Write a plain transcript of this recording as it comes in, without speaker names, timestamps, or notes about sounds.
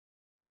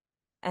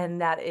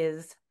and that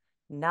is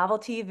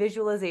Novelty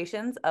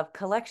Visualizations of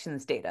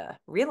Collections Data,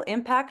 Real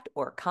Impact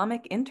or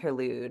Comic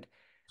Interlude.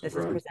 This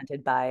is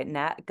presented by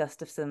Nat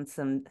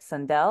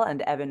Gustafson-Sundell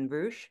and Evan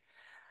Rusch.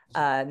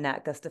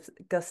 Nat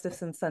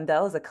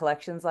Gustafson-Sundell is a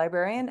collections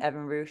librarian.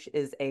 Evan Rusch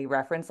is a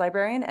reference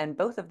librarian, and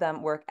both of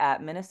them work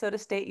at Minnesota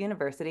State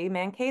University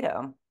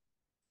Mankato.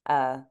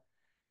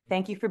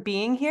 Thank you for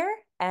being here,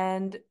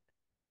 and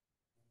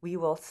we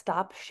will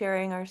stop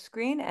sharing our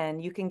screen,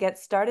 and you can get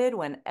started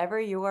whenever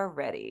you are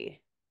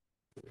ready.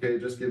 Okay,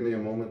 just give me a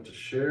moment to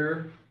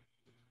share.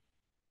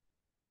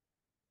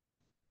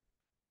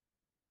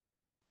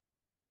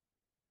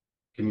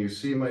 Can you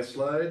see my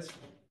slides?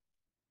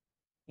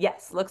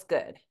 Yes, looks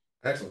good.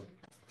 Excellent.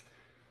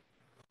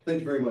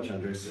 Thank you very much,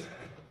 Andres.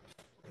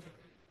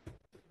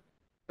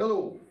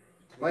 Hello,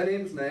 my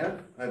name's Nat.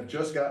 I've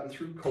just gotten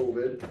through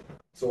COVID,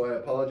 so I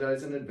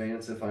apologize in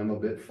advance if I'm a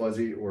bit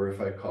fuzzy or if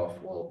I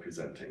cough while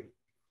presenting.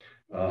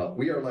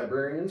 We are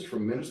librarians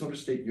from Minnesota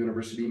State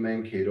University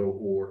Mankato,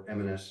 or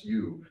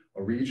MNSU,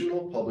 a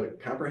regional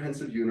public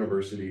comprehensive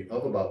university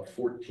of about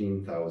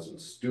 14,000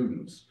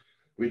 students.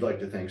 We'd like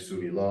to thank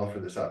SUNYLA for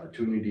this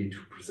opportunity to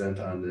present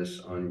on this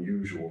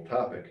unusual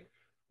topic.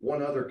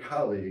 One other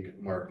colleague,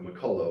 Mark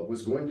McCullough,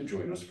 was going to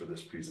join us for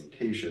this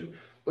presentation,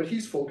 but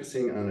he's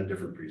focusing on a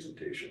different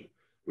presentation.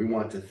 We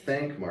want to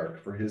thank Mark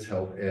for his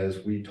help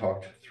as we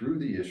talked through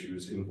the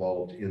issues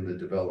involved in the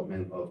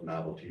development of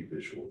novelty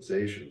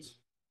visualizations.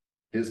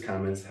 His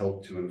comments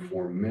helped to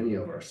inform many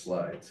of our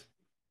slides.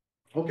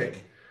 Okay,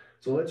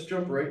 so let's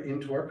jump right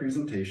into our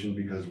presentation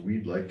because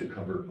we'd like to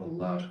cover a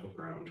lot of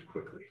ground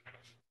quickly.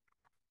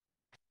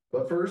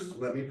 But first,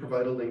 let me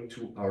provide a link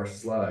to our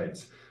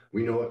slides.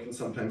 We know it can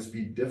sometimes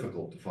be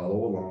difficult to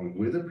follow along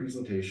with a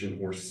presentation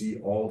or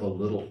see all the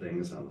little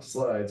things on the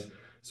slides,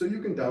 so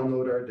you can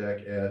download our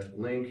deck at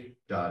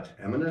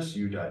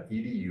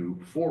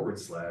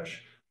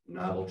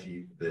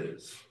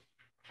link.mnsu.edu/noveltyviz.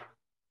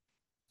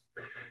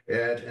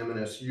 At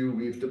MNSU,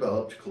 we've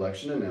developed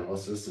collection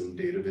analysis and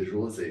data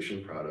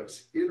visualization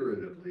products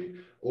iteratively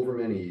over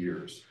many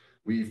years.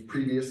 We've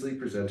previously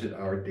presented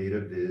our data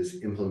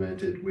viz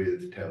implemented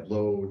with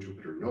Tableau,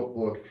 Jupyter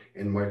Notebook,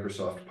 and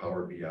Microsoft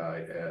Power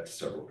BI at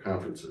several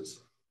conferences.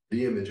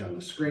 The image on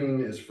the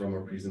screen is from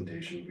a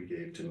presentation we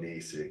gave to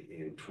NASIG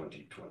in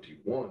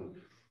 2021.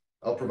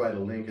 I'll provide a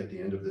link at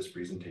the end of this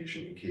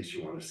presentation in case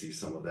you want to see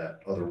some of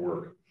that other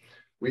work.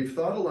 We've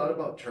thought a lot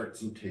about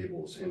charts and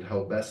tables and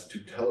how best to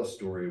tell a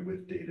story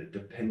with data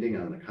depending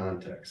on the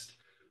context.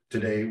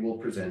 Today, we'll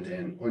present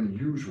an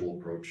unusual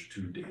approach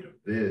to data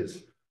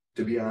viz.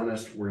 To be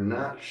honest, we're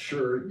not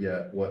sure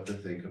yet what to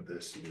think of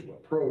this new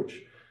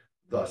approach,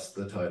 thus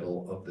the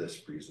title of this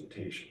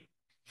presentation.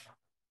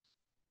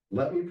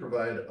 Let me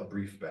provide a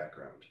brief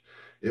background.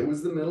 It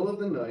was the middle of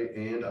the night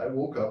and I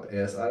woke up,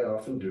 as I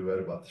often do, at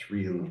about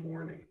 3 in the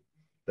morning.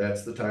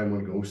 That's the time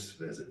when ghosts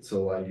visit,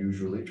 so I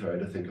usually try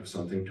to think of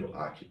something to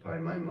occupy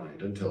my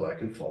mind until I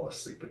can fall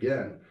asleep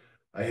again.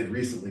 I had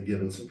recently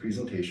given some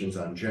presentations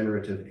on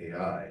generative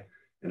AI,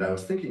 and I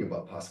was thinking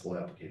about possible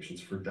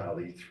applications for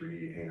Dall-E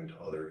 3 and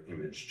other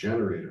image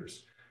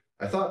generators.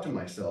 I thought to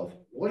myself,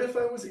 what if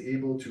I was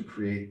able to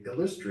create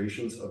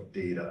illustrations of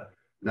data,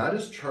 not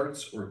as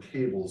charts or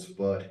tables,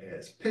 but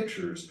as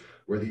pictures,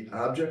 where the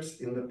objects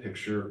in the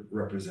picture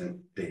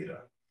represent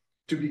data?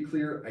 To be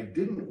clear, I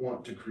didn't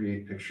want to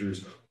create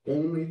pictures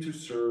only to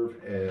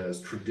serve as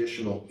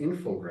traditional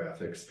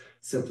infographics,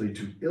 simply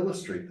to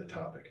illustrate the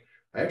topic.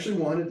 I actually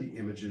wanted the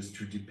images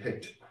to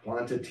depict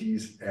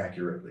quantities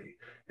accurately.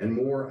 And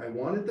more, I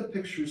wanted the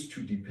pictures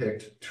to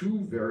depict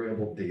two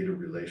variable data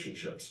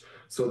relationships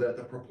so that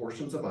the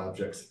proportions of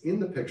objects in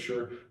the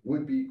picture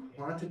would be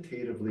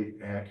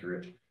quantitatively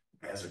accurate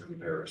as a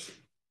comparison.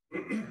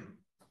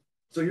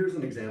 So here's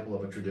an example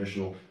of a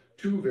traditional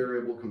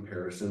two-variable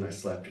comparison I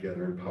slapped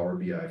together in Power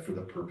BI for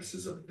the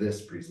purposes of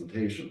this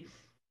presentation.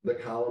 The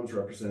columns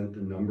represent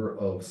the number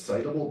of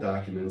citable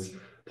documents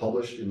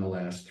published in the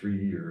last 3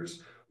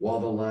 years, while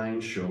the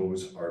line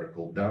shows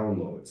article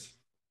downloads.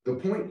 The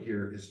point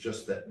here is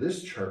just that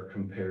this chart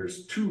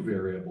compares two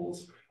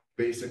variables,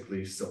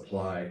 basically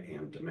supply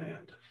and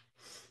demand.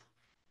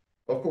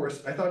 Of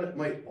course, I thought it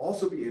might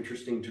also be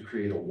interesting to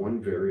create one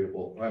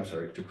variable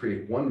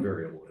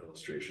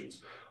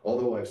illustrations,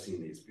 although I've seen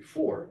these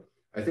before.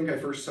 I think I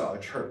first saw a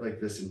chart like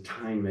this in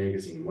Time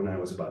magazine when I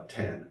was about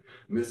 10.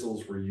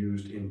 Missiles were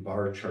used in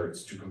bar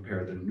charts to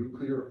compare the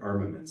nuclear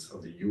armaments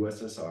of the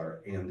USSR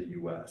and the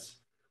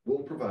US. We'll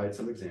provide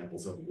some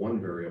examples of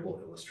one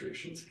variable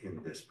illustrations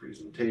in this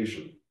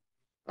presentation.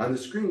 On the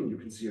screen, you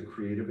can see a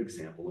creative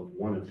example of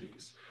one of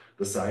these.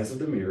 The size of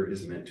the mirror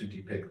is meant to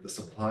depict the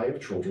supply of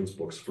children's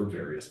books for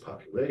various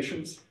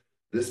populations.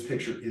 This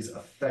picture is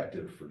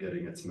effective for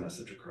getting its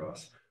message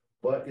across.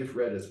 But if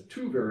read as a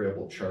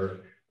two-variable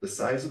chart, the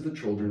size of the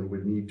children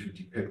would need to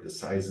depict the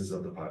sizes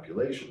of the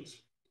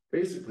populations.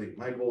 Basically,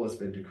 my goal has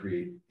been to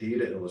create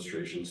data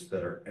illustrations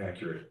that are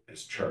accurate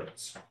as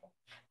charts.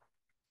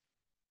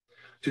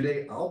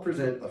 Today, I'll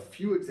present a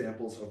few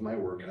examples of my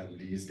work on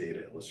these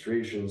data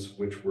illustrations,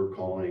 which we're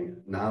calling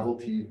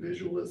novelty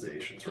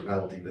visualizations, or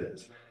novelty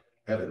viz.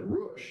 Evan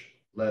Rusch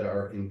led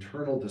our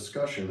internal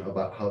discussion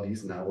about how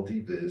these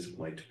novelty viz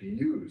might be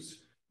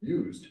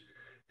used.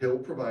 He'll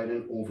provide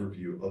an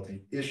overview of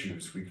the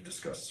issues we've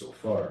discussed so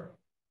far.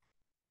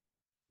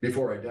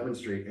 Before I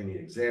demonstrate any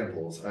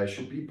examples, I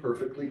should be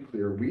perfectly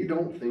clear, we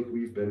don't think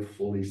we've been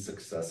fully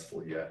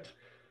successful yet.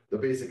 The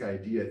basic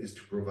idea is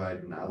to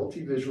provide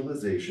novelty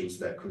visualizations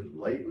that could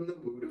lighten the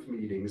mood of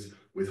meetings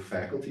with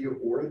faculty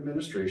or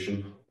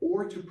administration,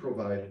 or to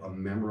provide a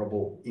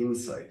memorable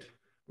insight.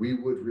 We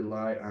would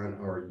rely on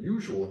our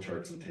usual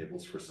charts and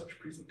tables for such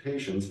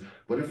presentations,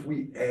 but if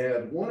we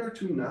add one or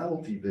two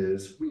novelty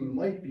viz, we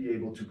might be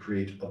able to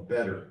create a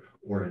better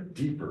or a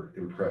deeper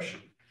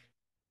impression.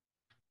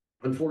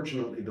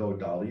 Unfortunately, though,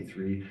 Dall-E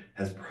 3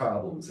 has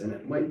problems and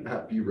it might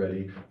not be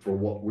ready for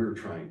what we're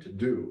trying to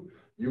do.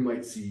 You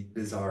might see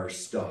bizarre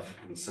stuff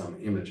in some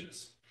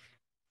images.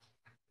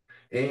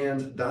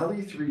 And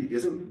Dall-E 3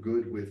 isn't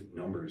good with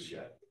numbers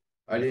yet.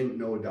 I didn't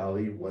know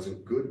Dall-E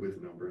wasn't good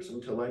with numbers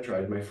until I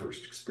tried my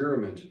first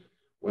experiment.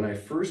 When I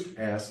first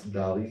asked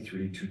Dall-E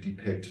 3 to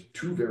depict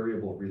two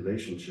variable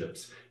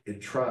relationships,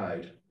 it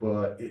tried,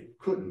 but it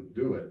couldn't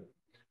do it.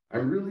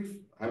 I'm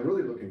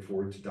really looking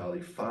forward to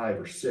Dall-E 5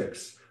 or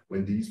 6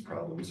 when these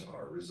problems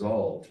are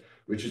resolved,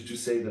 which is to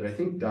say that I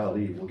think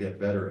Dall-E will get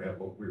better at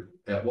what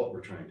we're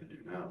trying to do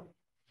now.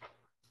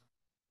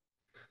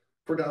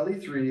 For Dall-E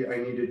 3, I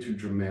needed to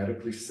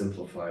dramatically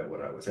simplify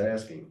what I was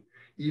asking.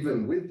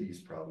 Even with these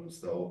problems,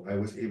 though, I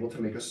was able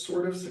to make a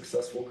sort of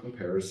successful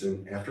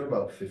comparison after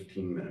about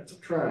 15 minutes of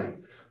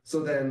trying. So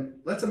then,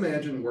 let's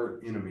imagine we're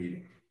in a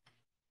meeting.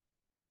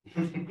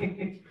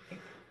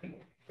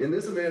 In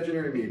this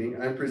imaginary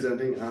meeting, I'm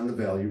presenting on the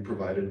value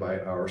provided by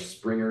our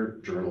Springer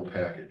journal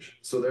package.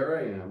 So there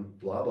I am,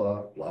 blah,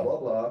 blah, blah, blah,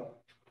 blah.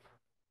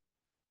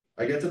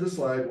 I get to the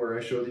slide where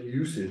I show the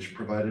usage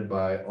provided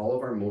by all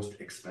of our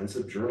most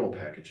expensive journal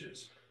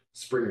packages.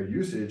 Springer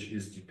usage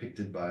is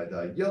depicted by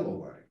the yellow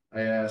line.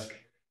 I ask,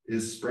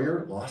 is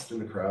Springer lost in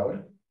the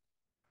crowd?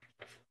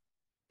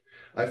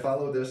 I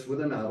follow this with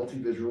a novelty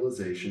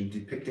visualization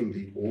depicting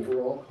the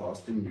overall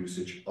cost and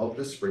usage of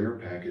the Springer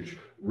package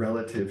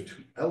relative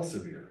to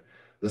Elsevier.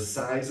 The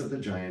size of the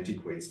giant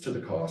equates to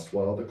the cost,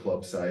 while the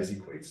club size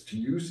equates to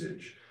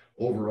usage.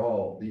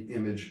 Overall, the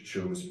image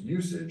shows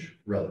usage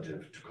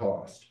relative to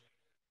cost.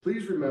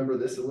 Please remember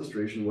this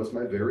illustration was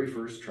my very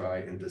first try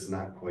and does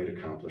not quite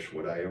accomplish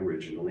what I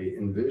originally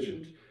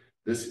envisioned.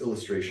 This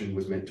illustration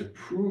was meant to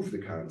prove the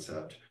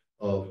concept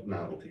of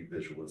novelty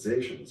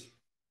visualizations.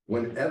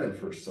 When Evan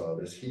first saw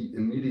this, he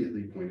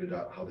immediately pointed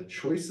out how the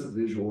choice of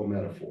visual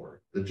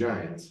metaphor, the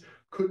giants,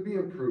 could be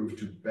improved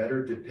to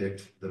better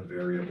depict the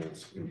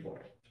variables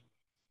involved.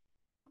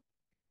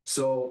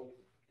 So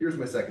here's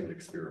my second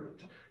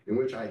experiment, in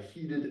which I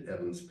heeded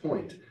Evan's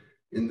point.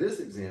 In this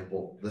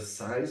example, the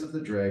size of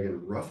the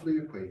dragon roughly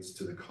equates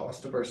to the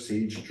cost of our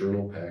Sage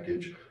journal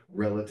package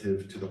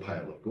relative to the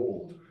pile of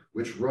gold,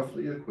 which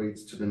roughly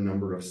equates to the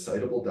number of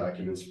citable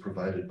documents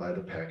provided by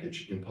the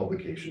package in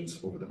publications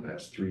over the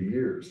past 3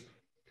 years.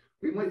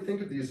 We might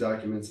think of these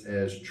documents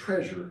as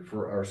treasure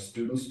for our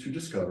students to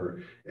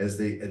discover as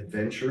they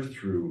adventure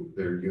through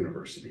their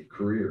university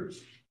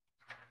careers.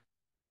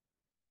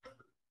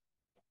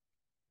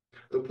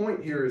 The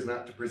point here is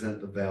not to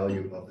present the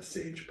value of the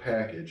Sage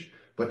package,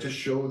 but to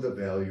show the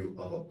value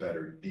of a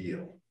better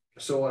deal.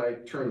 So I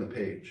turn the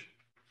page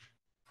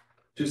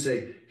to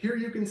say, here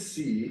you can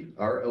see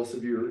our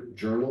Elsevier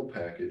journal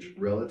package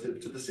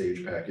relative to the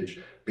Sage package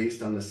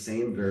based on the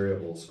same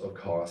variables of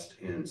cost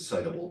and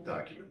citable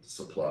document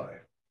supply.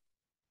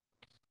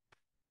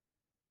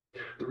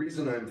 The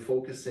reason I'm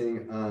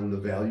focusing on the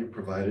value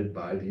provided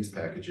by these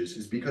packages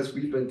is because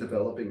we've been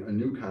developing a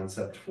new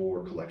concept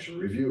for collection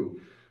review.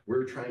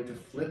 We're trying to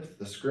flip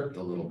the script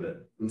a little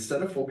bit.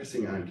 Instead of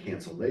focusing on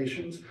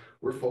cancellations,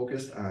 we're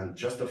focused on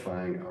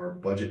justifying our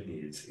budget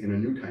needs in a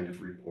new kind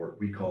of report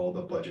we call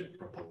the budget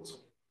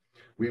proposal.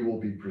 We will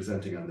be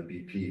presenting on the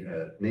BP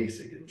at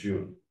NASIG in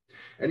June.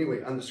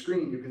 Anyway, on the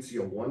screen, you can see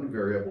a one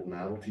variable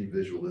novelty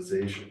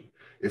visualization.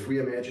 If we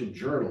imagine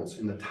journals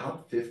in the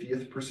top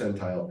 50th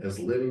percentile as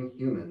living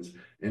humans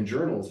and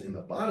journals in the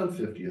bottom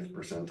 50th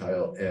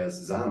percentile as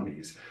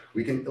zombies,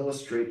 we can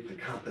illustrate the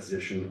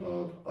composition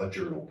of a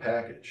journal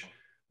package.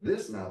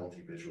 This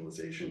novelty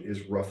visualization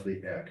is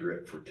roughly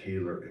accurate for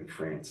Taylor and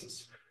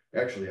Francis.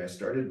 Actually, I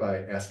started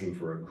by asking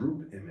for a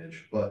group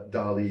image, but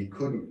Dall-E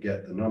couldn't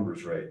get the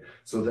numbers right.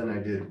 So then I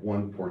did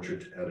one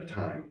portrait at a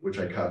time, which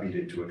I copied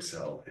into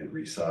Excel and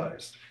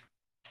resized.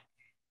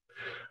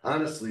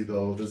 Honestly,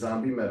 though, the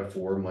zombie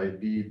metaphor might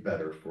be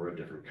better for a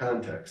different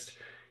context.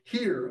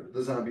 Here,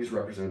 the zombies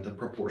represent the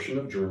proportion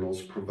of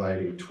journals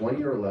providing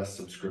 20 or less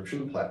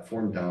subscription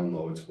platform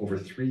downloads over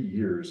 3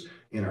 years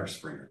in our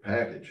Springer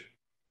package.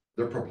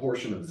 The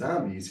proportion of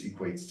zombies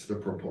equates to the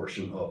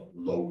proportion of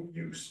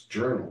low-use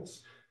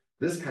journals.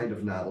 This kind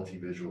of novelty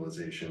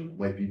visualization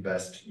might be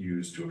best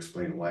used to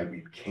explain why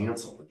we'd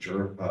cancel a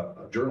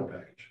journal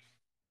package.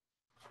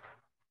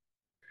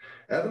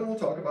 Evan will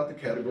talk about the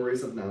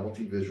categories of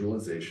novelty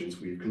visualizations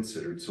we've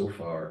considered so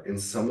far and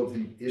some of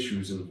the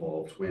issues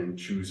involved when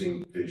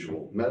choosing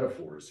visual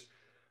metaphors.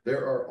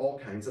 There are all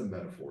kinds of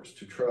metaphors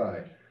to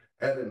try.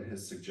 Evan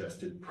has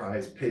suggested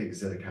prize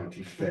pigs at a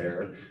county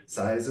fair,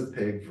 size of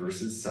pig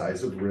versus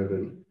size of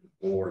ribbon,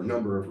 or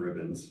number of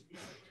ribbons.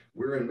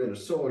 We're in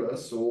Minnesota,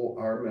 so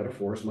our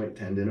metaphors might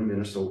tend in a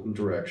Minnesotan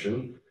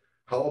direction.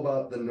 How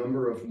about the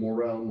number of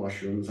morel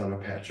mushrooms on a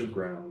patch of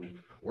ground,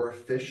 or a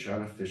fish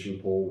on a fishing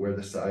pole where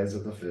the size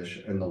of the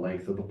fish and the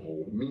length of the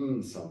pole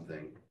means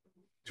something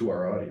to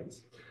our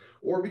audience?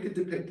 Or we could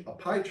depict a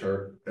pie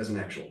chart as an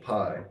actual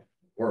pie,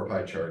 or a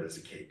pie chart as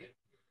a cake.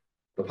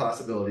 The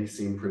possibilities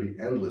seem pretty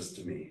endless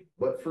to me,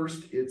 but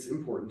first it's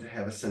important to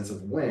have a sense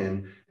of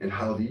when and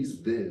how these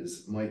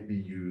viz might be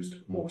used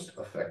most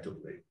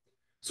effectively.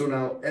 So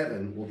now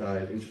Evan will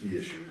dive into the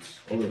issues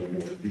a little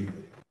more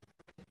deeply.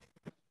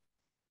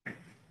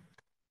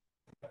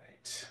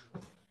 Right.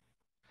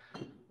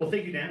 Well,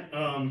 thank you, Nat.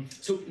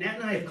 So Nat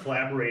and I have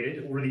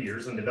collaborated over the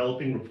years on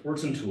developing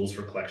reports and tools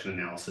for collection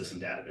analysis and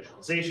data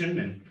visualization,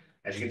 and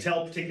as you can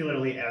tell,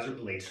 particularly as it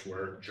relates to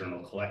our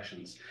journal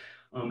collections.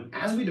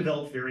 As we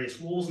develop various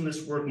roles in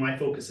this work, my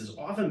focus has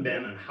often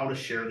been on how to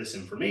share this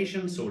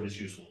information so it is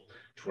useful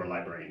to our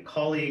librarian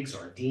colleagues,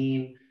 our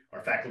dean,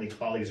 our faculty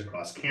colleagues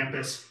across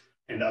campus,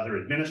 and other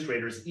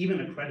administrators, even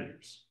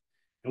accreditors.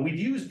 And we've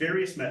used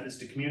various methods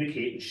to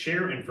communicate and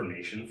share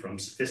information, from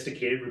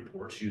sophisticated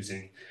reports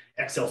using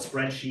Excel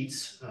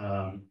spreadsheets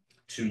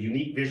to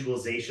unique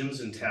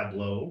visualizations in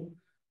Tableau,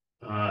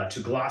 to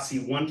glossy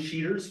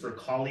one-sheeters for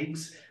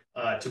colleagues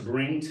to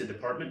bring to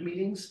department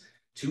meetings,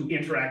 to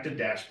interactive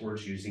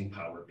dashboards using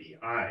Power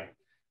BI.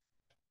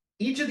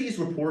 Each of these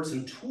reports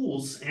and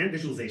tools and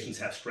visualizations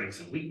have strengths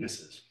and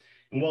weaknesses.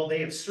 And while they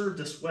have served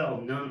us well,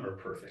 none are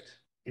perfect.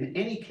 In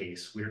any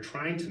case we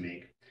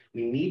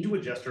need to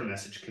adjust our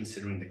message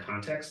considering the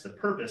context, the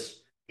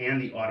purpose,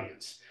 and the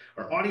audience.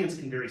 Our audience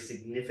can vary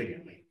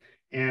significantly,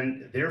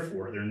 and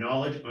therefore their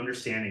knowledge,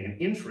 understanding,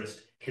 and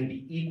interest can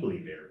be equally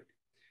varied.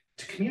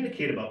 To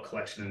communicate about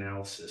collection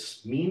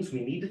analysis means we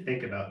need to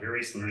think about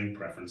various learning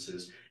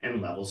preferences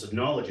and levels of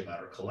knowledge about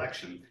our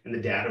collection and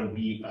the data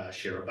we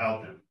share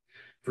about them.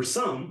 For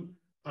some,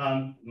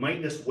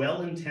 might this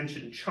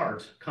well-intentioned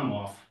chart come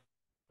off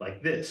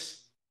like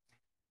this?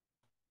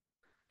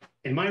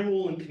 In my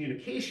role in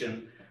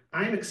communication,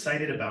 I'm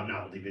excited about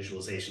novelty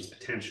visualization's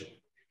potential.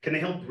 Can they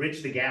help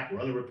bridge the gap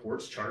where other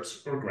reports,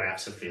 charts, or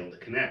graphs have failed to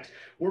connect,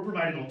 or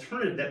provide an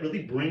alternative that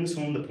really brings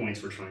home the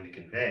points we're trying to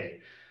convey?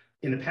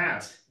 In the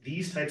past,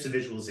 these types of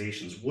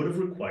visualizations would have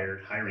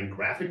required hiring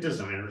graphic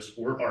designers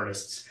or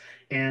artists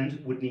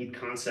and would need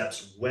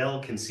concepts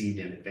well conceived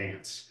in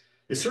advance.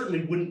 This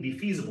certainly wouldn't be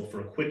feasible for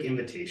a quick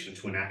invitation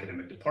to an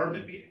academic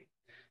department meeting.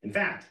 In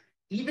fact,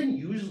 even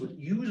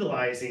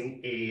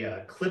utilizing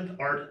a clip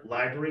art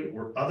library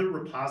or other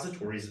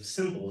repositories of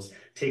symbols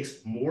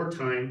takes more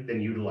time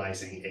than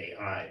utilizing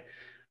AI.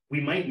 We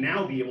might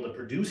now be able to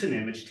produce an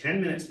image 10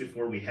 minutes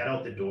before we head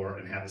out the door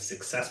and have a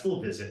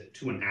successful visit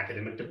to an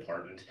academic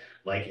department,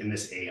 like in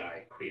this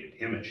AI-created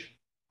image.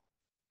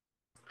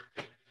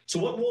 So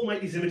what role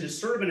might these images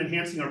serve in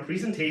enhancing our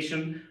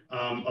presentation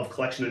of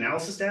collection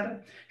analysis data?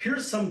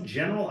 Here's some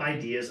general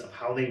ideas of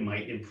how they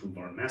might improve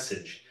our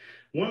message.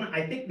 One,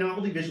 I think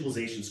novelty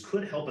visualizations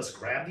could help us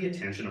grab the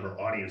attention of our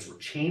audience or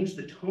change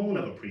the tone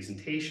of a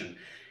presentation.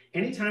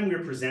 Anytime we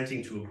are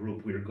presenting to a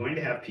group, we are going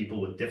to have people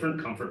with different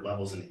comfort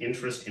levels and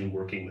interest in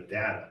working with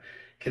data.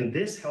 Can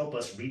this help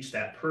us reach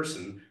that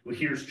person who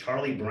hears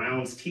Charlie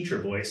Brown's teacher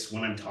voice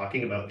when I'm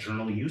talking about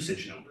journal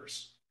usage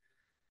numbers?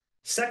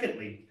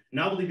 Secondly,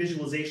 novelty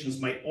visualizations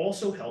might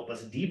also help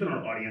us deepen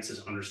our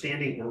audience's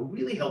understanding or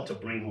really help to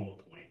bring home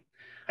a point.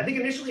 I think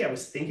initially I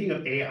was thinking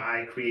of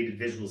AI-created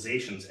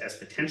visualizations as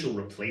potential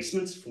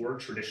replacements for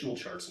traditional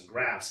charts and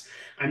graphs.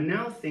 I'm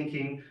now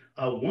thinking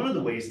one of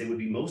the ways they would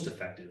be most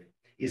effective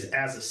is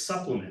as a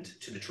supplement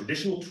to the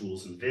traditional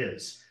tools in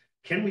Viz.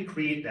 Can we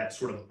create that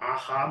sort of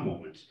aha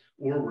moment,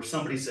 or where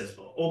somebody says,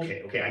 oh,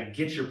 okay, I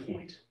get your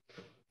point.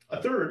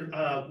 A third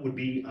would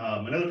be,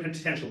 another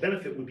potential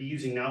benefit would be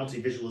using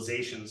novelty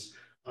visualizations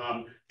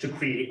to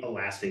create a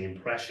lasting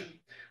impression.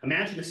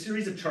 Imagine a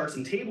series of charts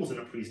and tables in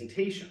a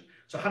presentation.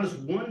 So how does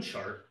one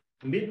chart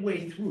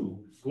midway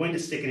through going to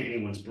stick in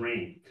anyone's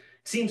brain?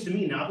 It seems to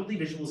me novelty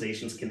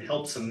visualizations can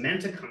help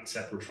cement a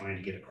concept we're trying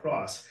to get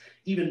across.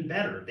 Even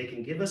better, they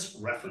can give us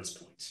reference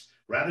points.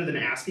 Rather than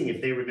asking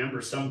if they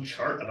remember some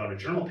chart about a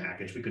journal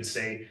package, we could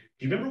say,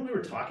 do you remember we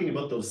were talking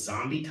about those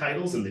zombie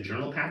titles in the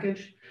journal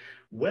package?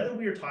 Whether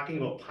we are talking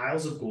about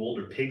piles of gold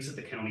or pigs at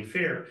the county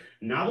fair,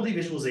 novelty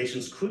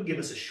visualizations could give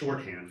us a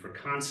shorthand for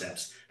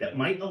concepts that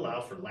might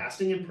allow for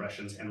lasting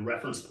impressions and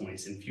reference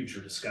points in future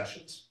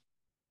discussions.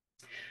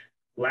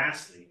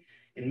 Lastly,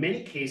 in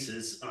many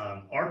cases,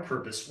 our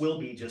purpose will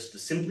be just to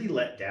simply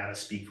let data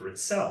speak for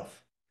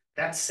itself.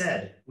 That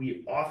said,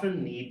 we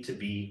often need to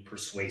be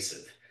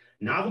persuasive.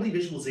 Novelty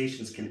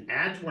visualizations can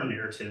add to our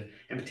narrative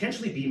and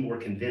potentially be more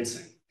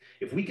convincing.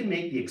 If we can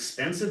make the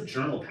expensive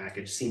journal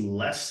package seem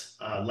less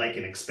like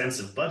an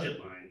expensive budget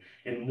line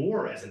and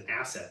more as an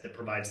asset that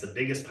provides the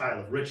biggest pile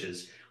of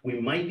riches, we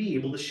might be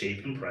able to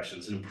shape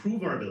impressions and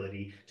improve our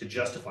ability to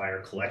justify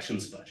our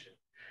collections budget.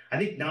 I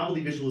think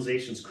novelty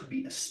visualizations could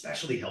be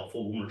especially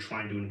helpful when we're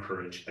trying to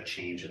encourage a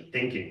change in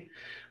thinking.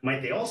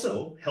 Might they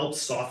also help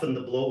soften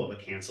the blow of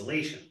a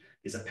cancellation?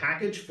 Is a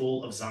package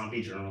full of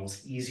zombie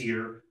journals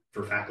easier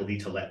for faculty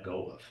to let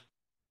go of?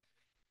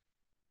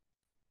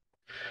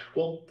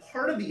 Well,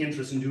 part of the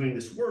interest in doing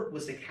this work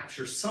was to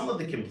capture some of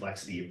the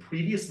complexity of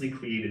previously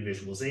created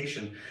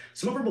visualization.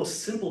 Some of our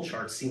most simple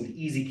charts seemed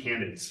easy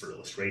candidates for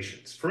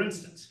illustrations. For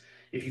instance,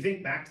 if you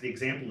think back to the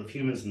example of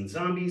humans and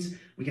zombies,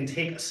 we can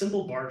take a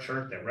simple bar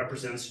chart that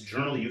represents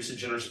journal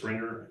usage in our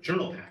Springer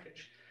journal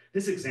package.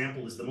 This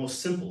example is the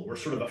most simple, or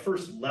sort of a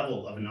first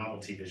level of a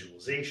novelty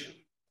visualization.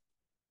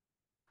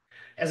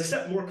 As a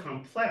step more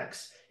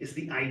complex is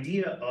the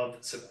idea of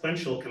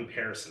sequential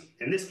comparison.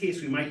 In this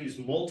case, we might use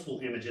multiple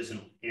images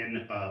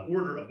in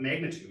order of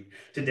magnitude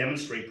to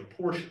demonstrate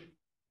proportion.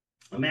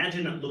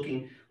 Imagine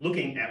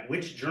looking at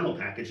which journal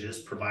packages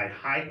provide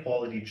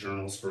high-quality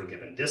journals for a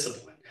given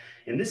discipline.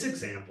 In this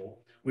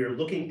example, we are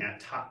looking at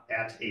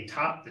the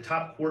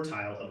top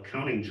quartile of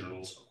accounting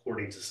journals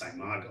according to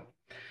SUNYLA.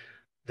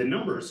 The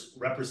numbers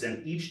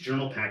represent each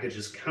journal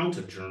package's count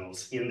of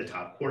journals in the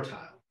top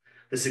quartile.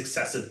 The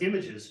successive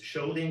images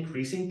show the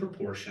increasing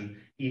proportion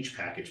each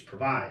package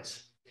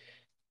provides.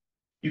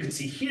 You can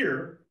see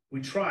here, we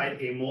tried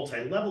a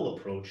multi-level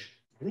approach,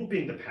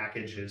 grouping the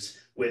packages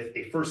with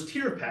a first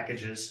tier of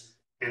packages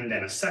and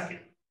then a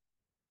second.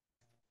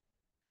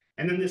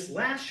 And then this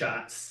last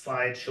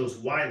slide shows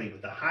Wiley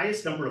with the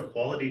highest number of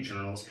quality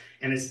journals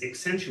and is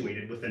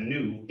accentuated with a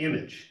new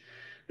image.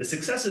 The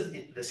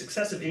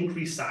successive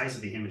increased size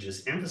of the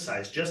images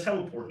emphasize just how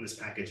important this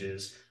package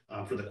is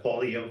for the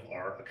quality of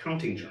our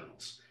accounting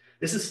journals.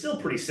 This is still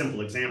a pretty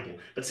simple example,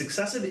 but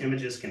successive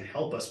images can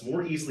help us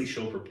more easily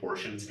show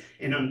proportions,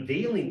 and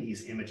unveiling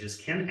these images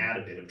can add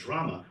a bit of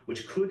drama,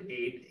 which could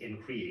aid in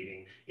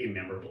creating a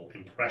memorable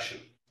impression.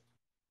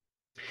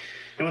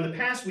 Now, in the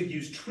past, we've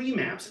used tree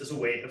maps as a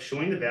way of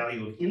showing the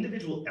value of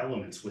individual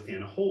elements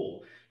within a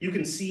whole. You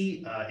can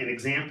see an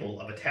example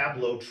of a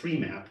Tableau tree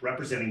map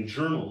representing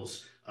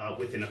journals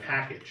within a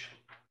package.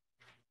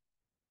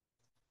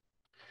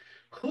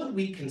 Could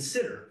we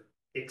consider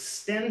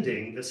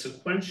extending the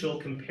sequential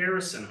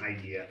comparison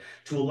idea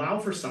to allow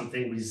for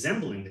something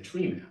resembling the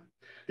tree map?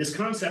 This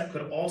concept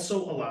could also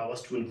allow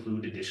us to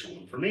include additional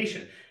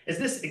information, as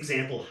this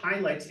example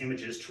highlights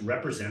images to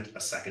represent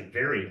a second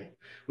variable.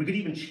 We could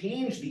even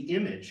change the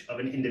image of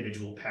an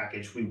individual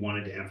package we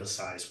wanted to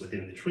emphasize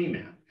within the tree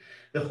map.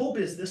 The hope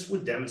is this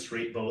would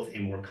demonstrate both a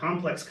more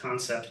complex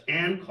concept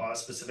and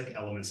cause specific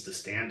elements to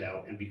stand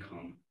out and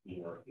become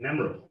more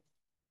memorable.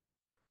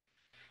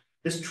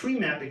 This tree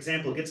map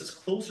example gets us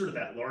closer to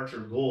that larger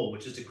goal,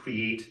 which is to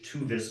create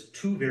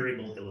two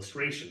variable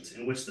illustrations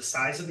in which the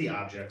size of the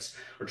objects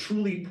are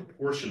truly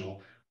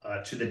proportional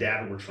to the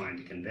data we're trying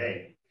to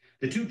convey.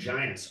 The two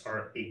giants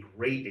are a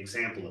great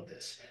example of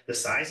this. The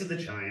size of the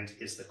giant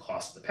is the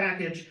cost of the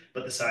package,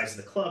 but the size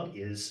of the club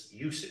is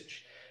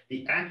usage.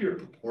 The accurate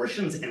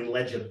proportions and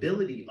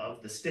legibility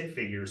of the stick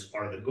figures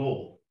are the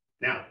goal.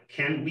 Now,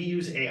 can we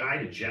use AI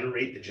to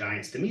generate the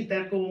giants to meet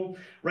that goal?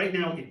 Right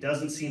now, it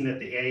doesn't seem that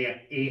the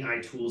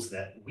AI tools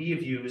that we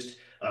have used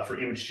for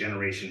image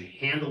generation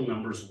handle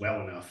numbers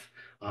well enough,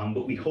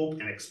 but we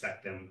hope and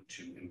expect them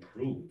to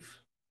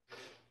improve.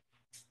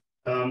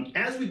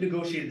 As we've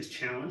negotiated this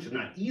challenge of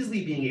not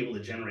easily being able to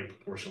generate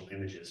proportional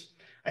images,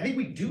 I think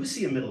we do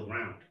see a middle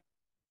ground.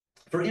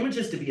 For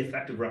images to be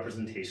effective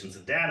representations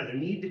of data, there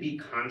need to be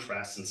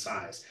contrasts in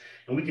size.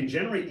 And we can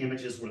generate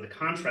images where the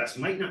contrast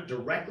might not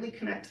directly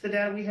connect to the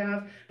data we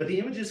have, but the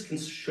images can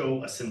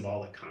show a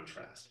symbolic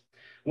contrast.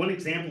 One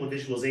example of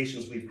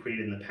visualizations we've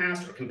created in the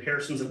past are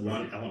comparisons of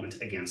one element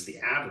against the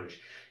average.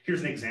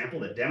 Here's an example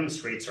that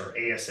demonstrates our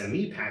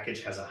ASME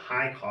package has a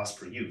high cost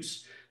per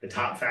use. The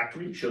top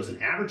factory shows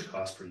an average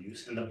cost per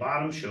use, and the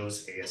bottom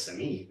shows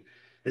ASME.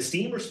 The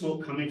steam or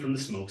smoke coming from the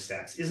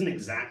smokestacks isn't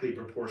exactly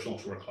proportional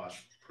to our cost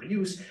per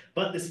use,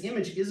 but this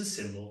image is a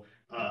symbol.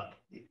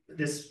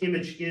 This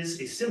image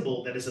is a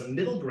symbol that is a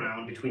middle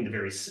ground between the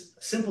very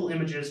simple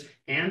images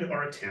and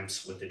our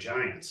attempts with the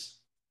giants.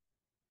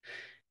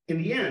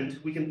 In the end,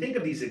 we can think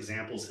of these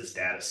examples as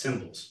data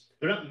symbols.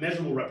 They're not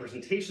measurable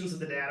representations of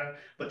the data,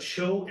 but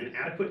show an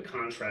adequate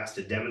contrast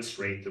to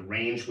demonstrate the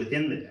range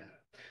within the data.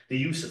 The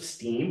use of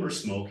steam or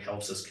smoke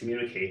helps us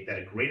communicate that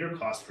a greater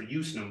cost per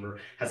use number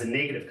has a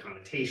negative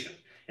connotation,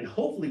 and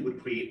hopefully would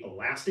create a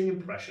lasting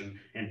impression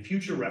and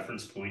future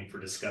reference point for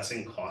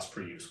discussing cost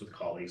per use with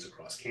colleagues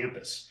across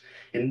campus.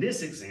 In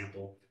this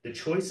example, the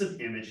choice of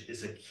image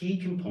is a key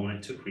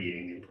component to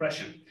creating the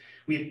impression.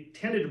 We have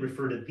tended to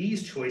refer to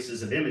these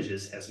choices of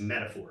images as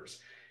metaphors.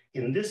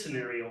 In this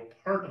scenario,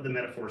 part of the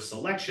metaphor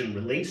selection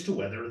relates to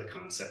whether the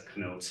concept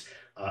connotes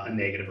a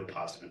negative or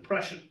positive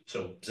impression.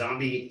 So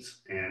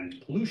zombies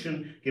and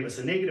pollution give us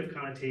a negative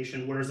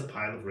connotation, whereas a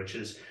pile of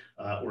riches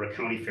or a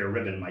county fair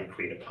ribbon might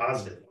create a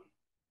positive one.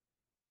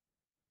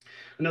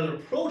 Another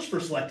approach for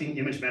selecting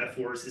image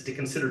metaphors is to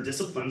consider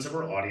disciplines of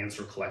our audience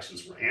or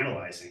collections we're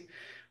analyzing.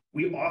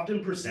 We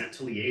often present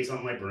to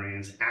liaison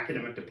librarians,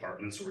 academic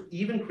departments, or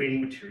even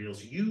creating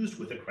materials used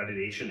with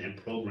accreditation and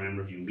program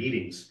review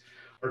meetings.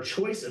 Our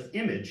choice of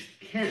image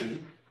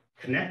can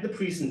connect the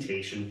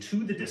presentation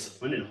to the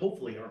discipline and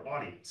hopefully our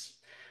audience.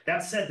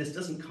 That said, this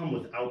doesn't come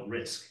without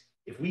risk.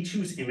 If we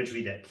choose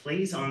imagery that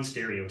plays on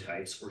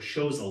stereotypes or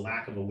shows a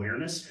lack of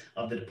awareness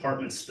of the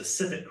department's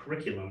specific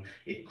curriculum,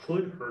 it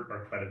could hurt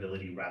our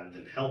credibility rather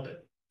than help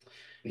it.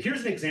 And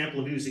here's an example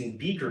of using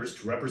beakers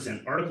to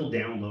represent article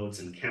downloads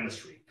in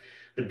chemistry.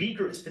 The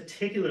beaker is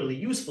particularly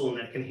useful in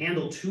that it can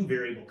handle two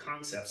variable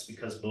concepts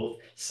because both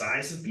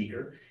size of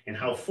beaker and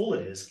how full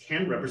it is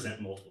can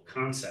represent multiple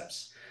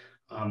concepts.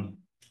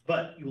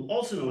 But you will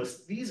also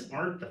notice these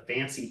aren't the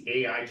fancy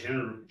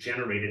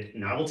AI-generated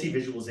novelty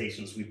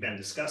visualizations we've been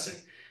discussing.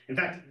 In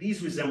fact,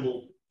 these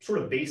resemble sort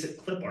of basic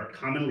clip art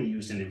commonly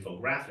used in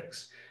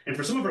infographics. And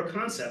for some of our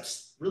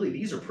concepts, really,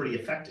 these are pretty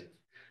effective.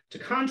 To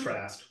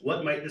contrast,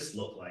 what might this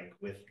look like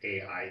with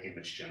AI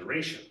image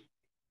generation?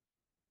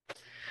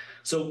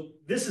 So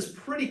this is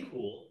pretty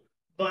cool,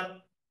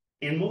 but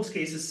in most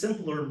cases,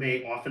 simpler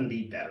may often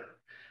be better.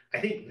 I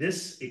think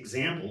this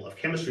example of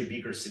chemistry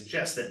beakers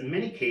suggests that in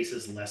many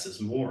cases, less is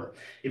more.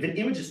 If an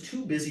image is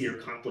too busy or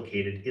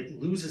complicated,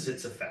 it loses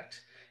its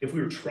effect. If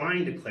we are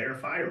trying to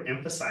clarify or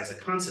emphasize a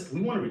concept,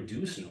 we want to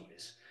reduce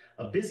noise.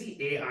 A busy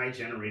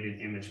AI-generated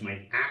image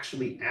might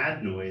actually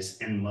add noise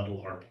and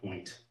muddle our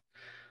point.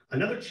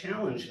 Another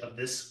challenge of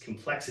this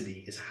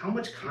complexity is how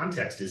much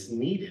context is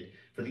needed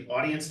for the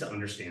audience to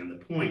understand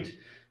the point.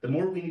 The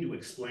more we need to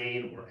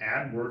explain or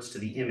add words to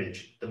the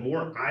image, the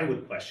more I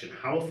would question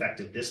how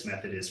effective this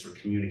method is for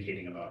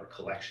communicating about our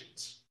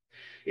collections.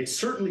 It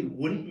certainly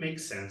wouldn't make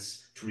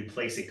sense to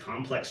replace a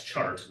complex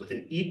chart with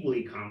an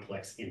equally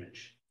complex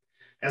image.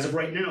 As of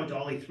right now,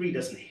 Dall-E 3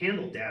 doesn't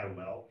handle data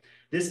well.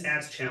 This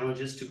adds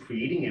challenges to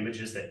creating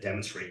images that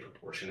demonstrate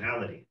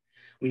proportionality.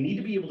 We need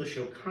to be able to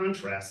show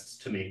contrasts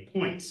to make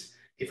points.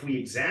 If we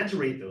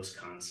exaggerate those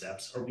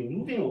concepts, are we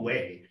moving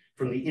away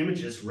from the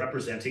images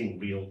representing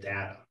real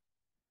data?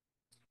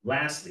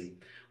 Lastly,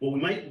 while we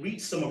might reach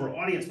some of our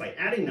audience by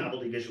adding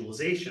novelty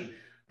visualization,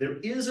 there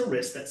is a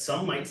risk that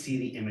some might see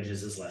the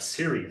images as less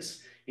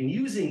serious. In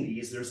using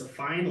these, there's a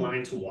fine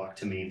line to walk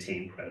to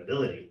maintain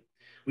credibility.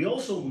 We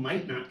also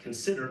might not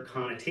consider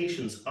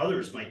connotations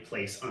others might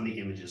place on the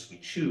images we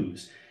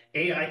choose.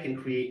 AI can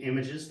create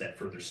images that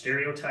further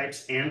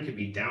stereotypes and can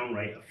be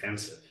downright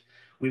offensive.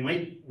 We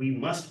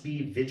must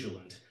be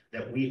vigilant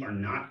that we are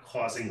not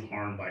causing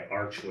harm by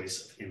our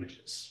choice of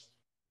images.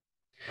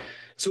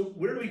 So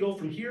where do we go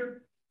from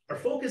here? Our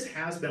focus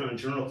has been on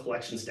journal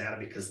collections data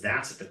because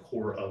that's at the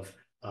core of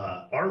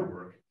our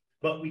work,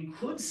 but we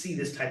could see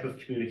this type of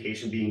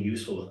communication being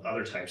useful with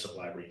other types of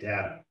library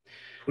data.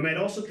 We might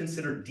also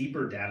consider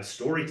deeper data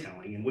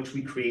storytelling in which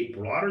we create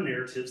broader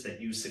narratives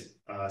that use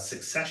a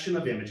succession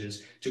of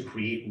images to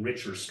create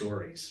richer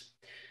stories.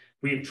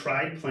 We have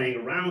tried playing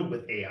around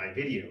with AI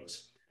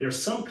videos. There are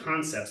some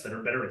concepts that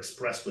are better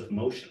expressed with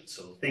motion,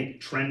 so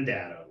think trend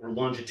data or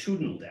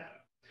longitudinal data.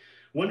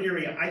 One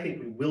area I think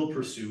we will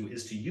pursue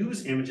is to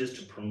use images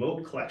to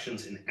promote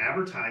collections and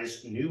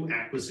advertise new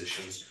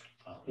acquisitions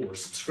or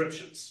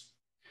subscriptions.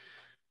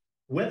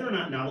 Whether or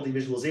not novelty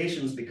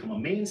visualizations become a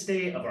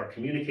mainstay of our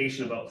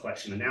communication about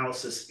collection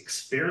analysis,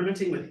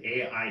 experimenting with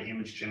AI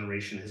image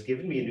generation has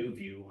given me a new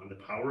view on the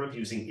power of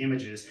using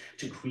images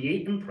to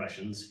create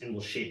impressions and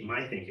will shape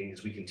my thinking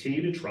as we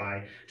continue to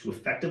try to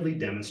effectively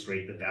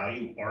demonstrate the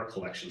value our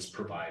collections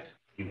provide to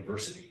the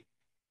university.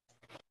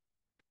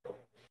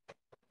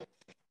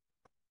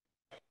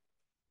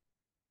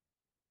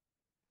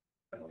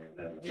 I don't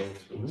have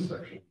notes for this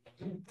section.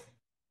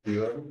 Do you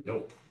have them?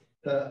 Nope.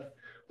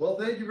 Well,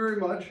 thank you very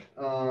much.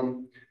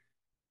 Our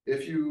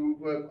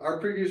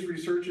previous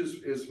research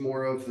is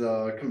more of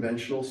the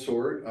conventional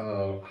sort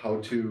of how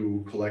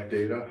to collect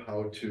data,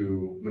 how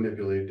to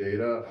manipulate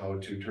data, how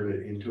to turn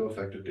it into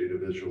effective data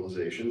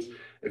visualizations.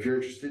 If you're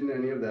interested in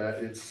any of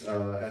that, it's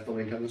at the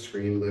link on the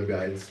screen,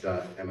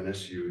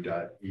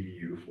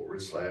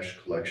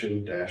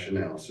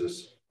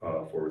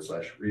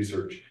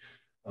 libguides.mnsu.edu/collection-analysis/research.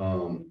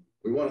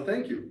 We want to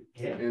thank you.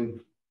 Yeah.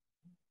 And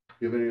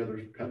do you have any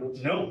other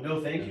comments?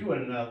 No, thank you,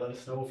 and let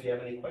us know if you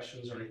have any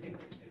questions or anything.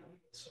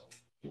 So.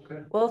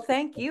 Okay. Well,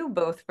 thank you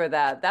both for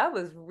that. That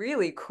was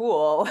really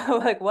cool.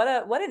 Like what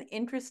an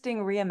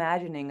interesting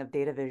reimagining of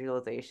data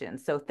visualization.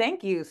 So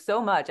thank you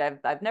so much.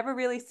 I've never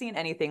really seen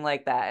anything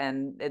like that,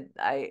 and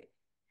I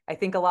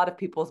think a lot of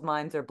people's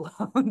minds are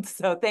blown.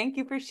 So thank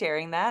you for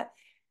sharing that.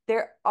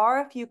 There are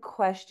a few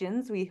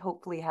questions. We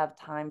hopefully have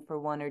time for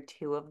one or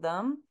two of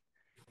them.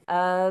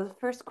 The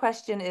first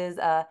question is,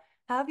 how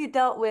have you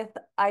dealt with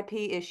IP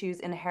issues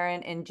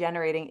inherent in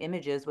generating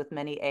images with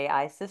many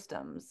AI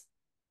systems?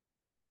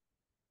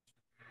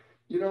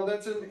 You know,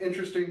 that's an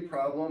interesting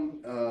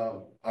problem.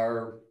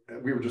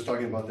 We were just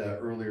talking about that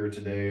earlier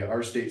today.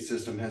 Our state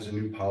system has a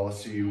new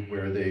policy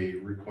where they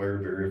require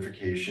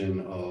verification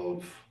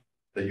of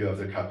that you have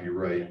the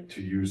copyright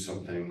to use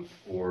something,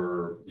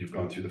 or you've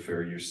gone through the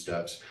fair use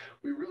steps.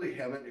 We really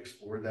haven't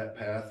explored that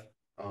path.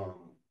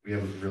 We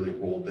haven't really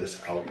rolled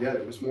this out yet.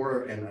 It was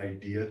more an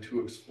idea to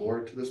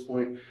explore to this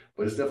point,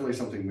 but it's definitely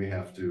something we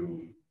have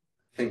to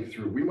think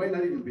through. We might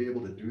not even be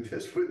able to do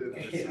this within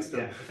our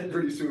system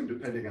pretty soon,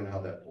 depending on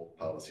how that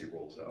policy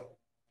rolls out.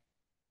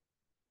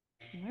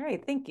 All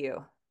right, thank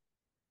you.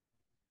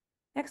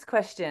 Next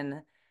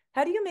question.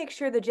 How do you make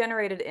sure the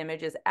generated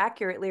image is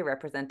accurately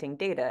representing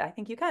data? I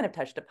think you kind of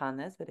touched upon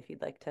this, but if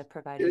you'd like to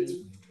provide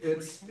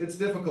it's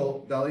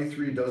difficult. Dall-E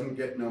 3 doesn't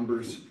get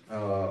numbers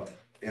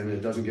and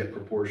it doesn't get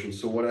proportions.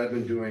 So what I've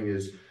been doing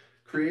is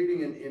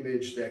creating an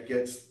image that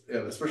gets,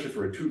 especially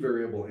for a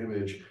 2-variable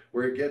image,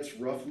 where it gets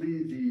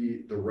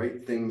roughly the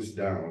right things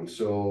down.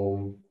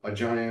 So a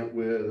giant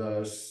with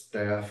a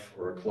staff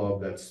or a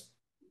club that's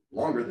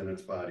longer than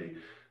its body,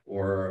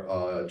 or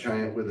a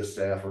giant with a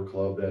staff or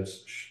club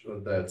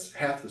that's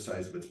half the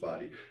size of its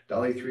body.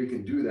 Dall-E 3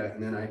 can do that,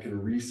 and then I can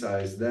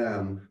resize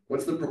them.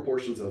 What's the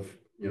proportions of,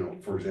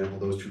 for example,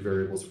 those 2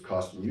 variables of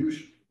cost and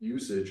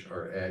usage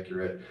are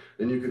accurate,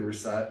 then you can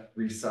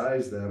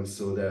resize them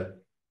so that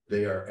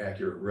they are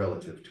accurate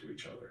relative to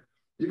each other.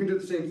 You can do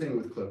the same thing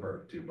with clip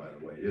art too, by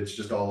the way. It's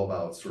just all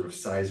about sort of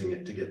sizing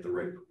it to get the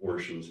right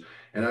proportions.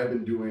 And I've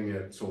been doing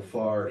it so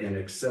far in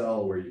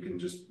Excel, where you can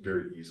just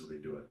very easily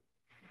do it.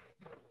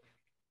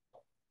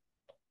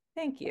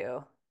 Thank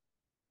you.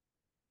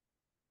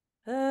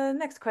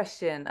 Next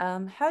question.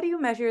 How do you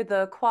measure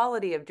the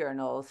quality of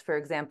journals? For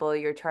example,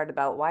 your chart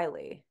about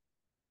Wiley.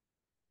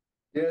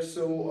 Yeah,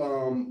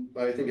 so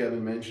I think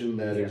Evan mentioned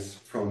that is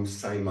from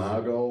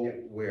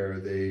SUNYLA, where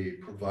they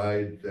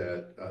provide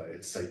that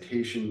it's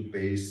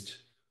citation-based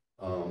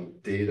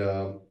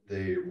data.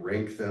 They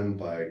rank them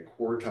by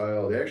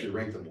quartile. They actually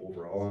rank them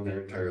overall on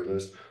their entire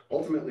list.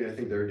 Ultimately, I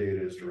think their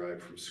data is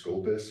derived from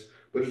Scopus,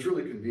 but it's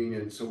really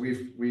convenient. So we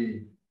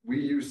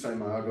use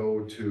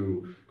SUNYLA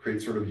to create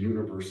sort of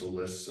universal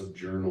lists of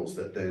journals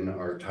that then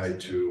are tied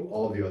to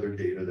all of the other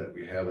data that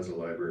we have as a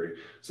library.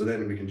 So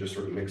then we can just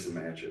sort of mix and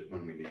match it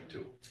when we need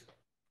to.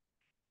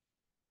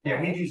 Yeah,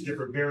 we've used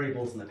different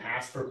variables in the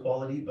past for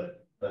quality,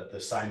 but the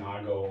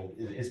SUNYLA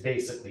is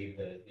basically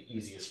the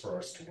easiest for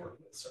us to work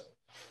with. So.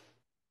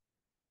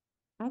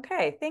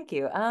 Okay, thank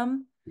you.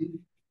 I'm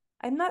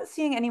not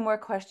seeing any more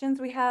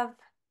questions. We have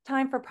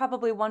time for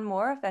probably one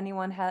more if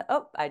anyone has.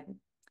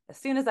 As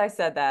soon as I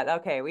said that,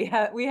 okay, we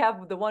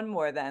have the one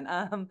more then.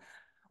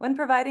 When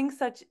providing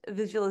such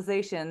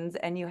visualizations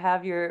and you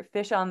have your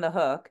fish on the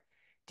hook,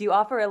 do you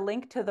offer a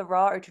link to the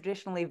raw or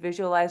traditionally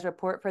visualized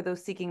report for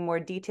those seeking more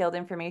detailed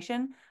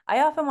information? I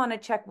often want to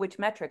check which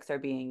metrics are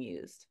being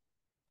used.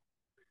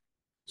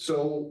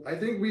 So I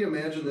think we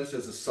imagine this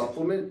as a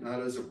supplement, not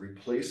as a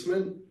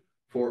replacement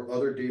for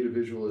other data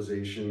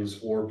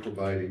visualizations or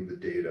providing the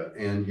data.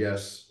 And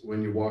yes,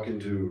 when you walk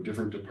into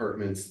different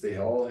departments, they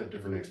all have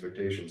different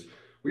expectations.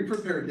 We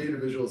prepare data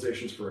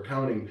visualizations for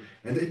accounting,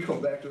 and they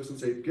come back to us and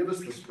say, give us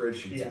the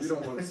spreadsheets. Yes. We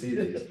don't want to see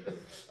these.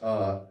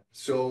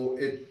 So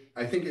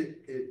I think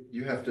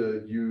you have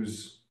to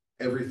use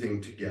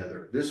everything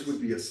together. This would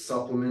be a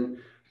supplement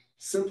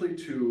simply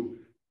to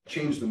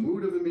change the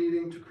mood of a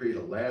meeting, to create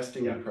a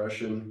lasting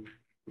impression.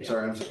 I'm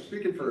sorry, I'm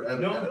speaking for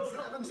Evan.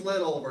 Evan's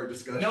led all of our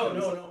discussions.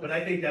 No, but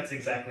I think that's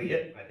exactly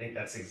it. I think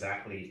that's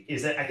exactly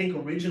is that I think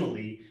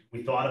originally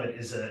we thought of it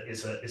as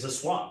a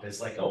swap. It's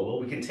like, oh,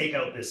 well, we can take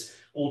out this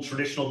old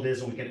traditional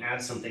viz and we can add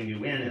something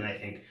new in. And I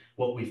think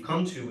what we've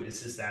come to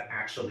is that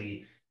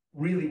actually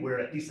really where,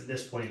 at least at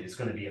this point, it's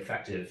going to be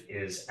effective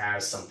is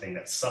as something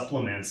that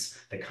supplements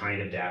the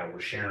kind of data we're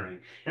sharing.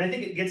 And I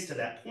think it gets to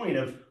that point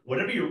of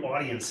whatever your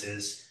audience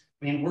is.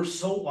 I mean, we're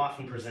so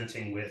often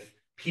presenting with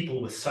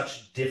people with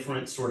such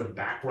different sort of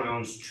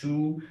backgrounds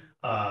to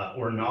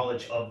or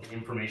knowledge of the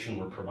information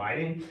we're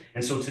providing.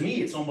 And so to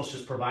me, it's almost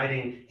just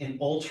providing an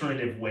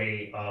alternative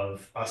way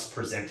of us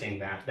presenting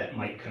that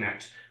might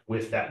connect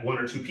with that 1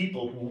 or 2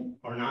 people who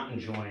are not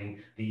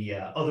enjoying the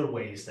other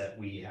ways that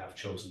we have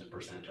chosen to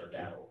present our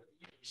data over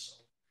the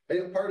years. I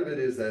think part of it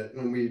is that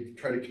when we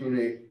try to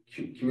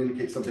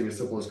communicate something as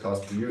simple as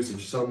cost per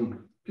usage,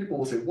 some people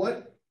will say,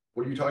 what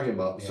are you talking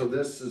about? Yeah. So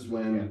this is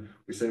when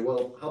we say,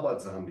 well, how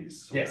about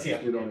zombies? So yes,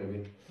 you know what I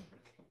mean?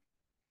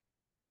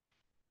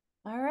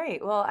 All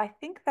right. Well, I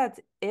think that's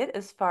it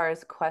as far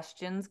as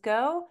questions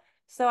go.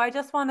 So I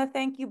just want to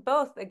thank you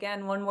both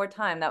again one more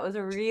time. That was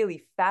a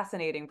really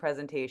fascinating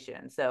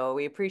presentation. So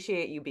we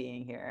appreciate you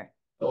being here.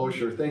 Oh,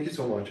 sure. Thank you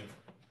so much.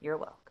 You're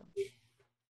welcome.